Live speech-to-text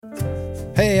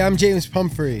Hey, I'm James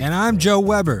Pumphrey. And I'm Joe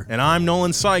Weber. And I'm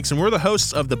Nolan Sykes, and we're the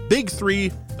hosts of The Big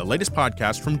Three, the latest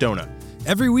podcast from Donut.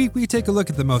 Every week, we take a look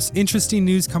at the most interesting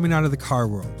news coming out of the car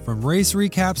world. From race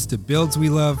recaps to builds we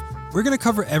love, we're going to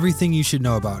cover everything you should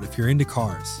know about if you're into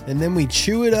cars. And then we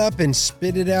chew it up and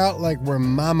spit it out like we're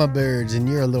mama birds and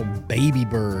you're a little baby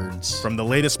birds. From the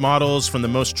latest models from the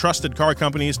most trusted car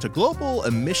companies to global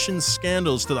emissions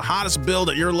scandals to the hottest build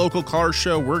at your local car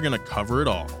show, we're going to cover it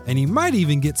all. And you might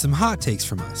even get some hot takes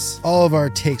from us. All of our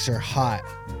takes are hot.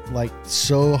 Like,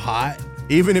 so hot.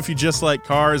 Even if you just like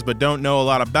cars but don't know a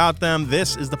lot about them,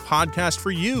 this is the podcast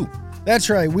for you.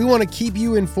 That's right. We want to keep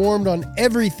you informed on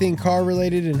everything car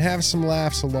related and have some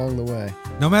laughs along the way.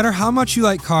 No matter how much you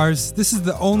like cars, this is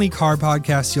the only car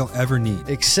podcast you'll ever need.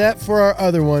 Except for our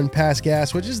other one, Pass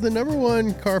Gas, which is the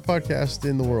 #1 car podcast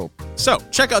in the world. So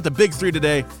check out The Big Three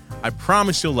today. I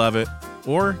promise you'll love it,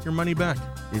 or your money back.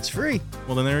 It's free.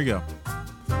 Well, then there you go.